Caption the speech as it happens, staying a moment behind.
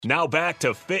Now back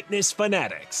to Fitness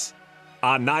Fanatics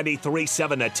on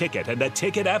 93.7 The Ticket and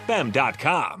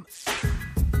theticketfm.com.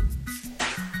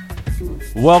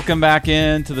 Welcome back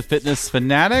into the Fitness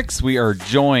Fanatics. We are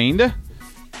joined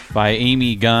by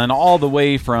Amy Gunn, all the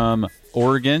way from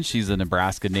Oregon. She's a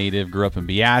Nebraska native, grew up in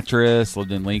Beatrice,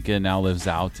 lived in Lincoln, now lives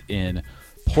out in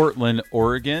Portland,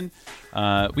 Oregon.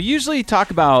 We usually talk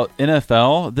about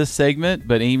NFL this segment,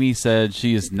 but Amy said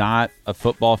she is not a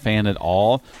football fan at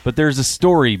all. But there's a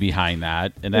story behind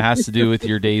that, and it has to do with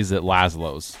your days at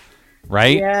Laszlo's,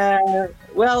 right? Yeah.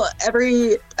 Well,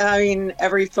 every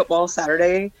football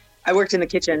Saturday, I worked in the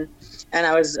kitchen, and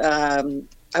I was a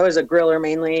griller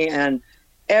mainly, and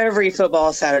every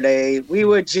football Saturday, we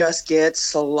would just get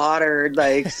slaughtered,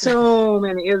 like so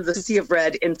many. It was a sea of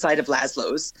red inside of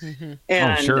Laszlo's. Mm-hmm.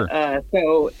 And sure.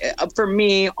 So for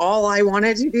me, all I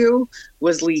wanted to do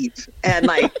was leave and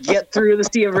like get through the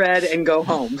sea of red and go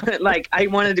home. Like I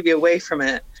wanted to be away from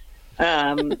it.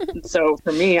 So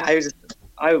for me, I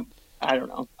don't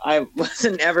know. I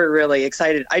wasn't ever really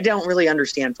excited. I don't really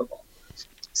understand football.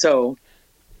 So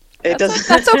it doesn't.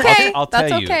 That's okay. I'll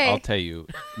tell you.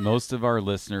 Most of our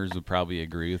listeners would probably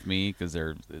agree with me because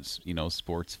they're,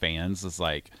 sports fans. It's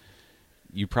like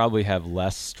you probably have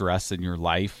less stress in your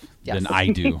life than I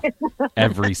do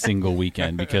every single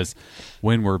weekend because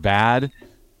when we're bad,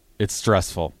 it's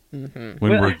stressful. Mm-hmm.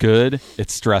 When we're good,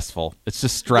 it's stressful. It's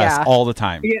just stress all the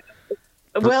time. Yeah.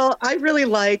 Well, I really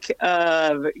like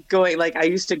going. Like I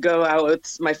used to go out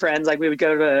with my friends. Like we would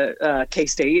go to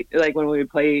K-State. Like when we would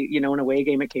play, an away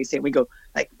game at K-State, we go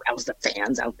like rouse the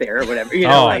fans out there or whatever.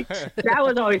 Like that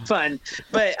was always fun.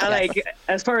 But I like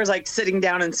as far as like sitting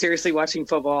down and seriously watching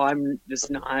football, I'm just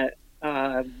not.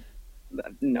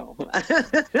 No,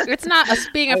 it's not.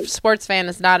 Being a sports fan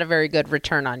is not a very good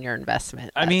return on your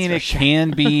investment. I mean, it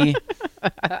can be,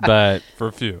 but for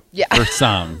a few, for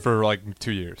some, for like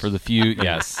 2 years, for the few,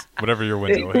 yes, whatever your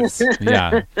window is,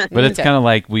 yeah. But it's kind of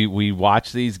like we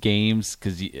watch these games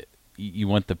because you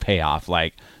want the payoff,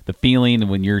 like the feeling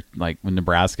when you're like when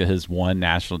Nebraska has won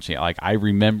national champ. Like I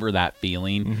remember that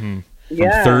feeling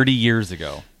from 30 years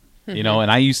ago, and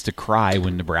I used to cry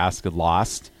when Nebraska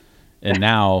lost. And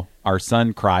now our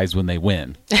son cries when they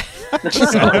win. So, that's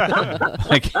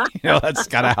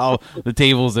kind of how the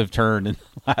tables have turned in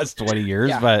the last 20 years.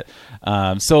 Yeah. But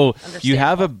so you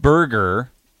have a burger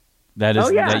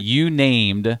that you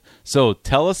named. So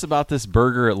tell us about this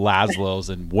burger at Laszlo's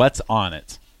and what's on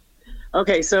it.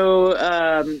 Okay,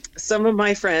 so some of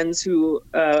my friends who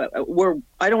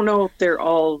I don't know if they're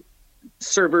all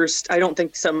servers. I don't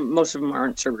think most of them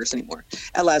aren't servers anymore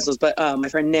at Laszlo's. But my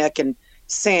friend Nick and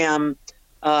Sam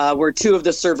were two of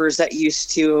the servers that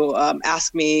used to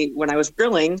ask me when I was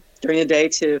grilling during the day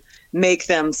to make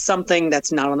them something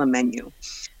that's not on the menu.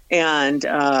 And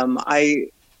I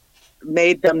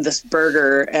made them this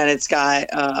burger, and it's got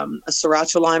a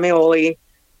sriracha lime aioli,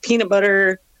 peanut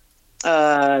butter,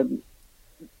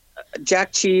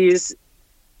 jack cheese,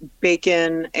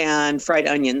 bacon, and fried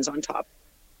onions on top.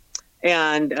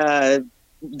 And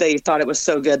they thought it was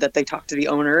so good that they talked to the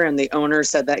owner, and the owner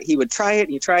said that he would try it.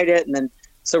 He tried it, and then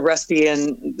so recipe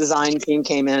and design team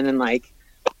came in and made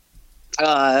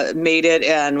it,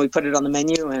 and we put it on the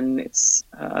menu, and it's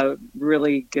a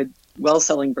really good,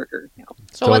 well-selling burger.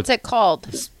 So what's it called?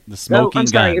 The Smoking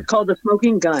Gun. It's called the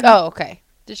Smoking Gun. Oh, okay.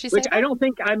 Did she say Which that? I don't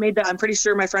think I made that. I'm pretty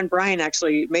sure my friend Brian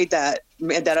actually made that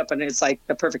up, and it's like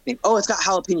the perfect name. Oh, it's got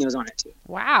jalapenos on it too.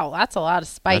 Wow, that's a lot of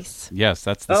spice.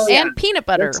 That's the and peanut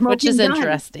butter, which is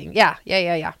interesting. Yeah.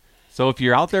 So if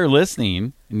you're out there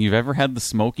listening and you've ever had the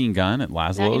Smoking Gun at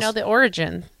Laszlo's, now you know the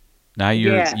origin. Now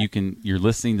you're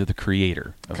listening to the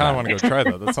creator. I kind of want to go try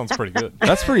that. That sounds pretty good.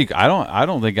 That's pretty. I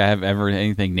don't think I have ever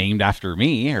anything named after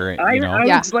me or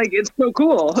It's like it's so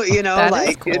cool. That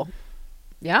is cool.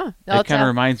 Yeah. It kind of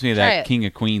reminds me of that King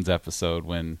of Queens episode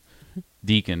when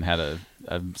Deacon had a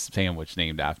sandwich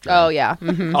named after him. Oh, yeah.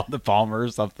 Mm-hmm. Called the Palmer or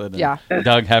something. Yeah.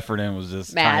 Doug Heffernan was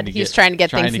just mad. He's trying to get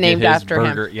things named after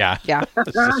burger. him. Yeah.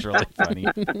 It's just really funny.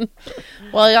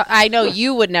 Well, I know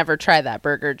you would never try that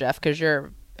burger, Jeff, because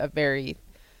you're a very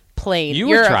plain.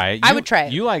 Would try it. I would try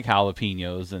it. You like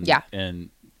jalapenos and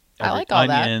I like all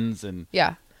onions and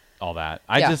all that.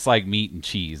 I just like meat and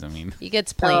cheese. I mean, he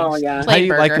gets plain. Oh, yeah. Plain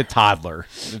burger. Like a toddler,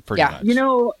 pretty much.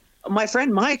 My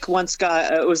friend Mike once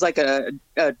got it was like a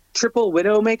triple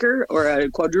Widowmaker or a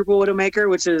quadruple Widowmaker,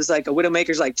 which is like a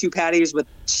Widowmaker's like two patties with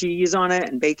cheese on it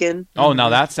and bacon. Oh, now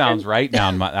that sounds right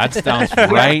down my. That sounds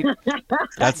right.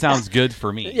 That sounds good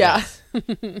for me. Yeah.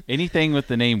 Yes. Anything with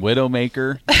the name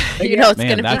Widowmaker, it's going to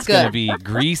be good. That's going to be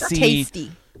greasy,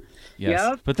 tasty. Yes.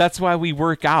 Yep. But that's why we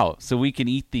work out, so we can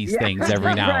eat these things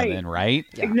every now Right. and then, right?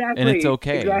 Exactly. And it's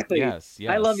okay. Exactly. Yes.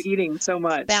 I love eating so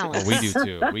much. Balance. Well, we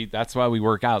do too. That's why we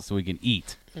work out, so we can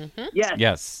eat. Yes. Yes.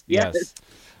 Yes. Yes.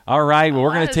 All right. Well,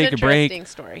 we're going to That is take a break. interesting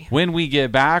story. When we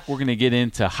get back, we're going to get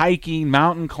into hiking,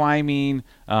 mountain climbing.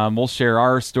 We'll share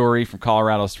our story from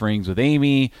Colorado Springs with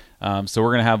Amy. So we're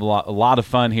going to have a lot of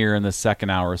fun here in the second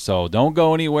hour. So don't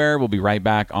go anywhere. We'll be right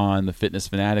back on the Fitness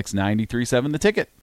Fanatics 93.7 The Ticket.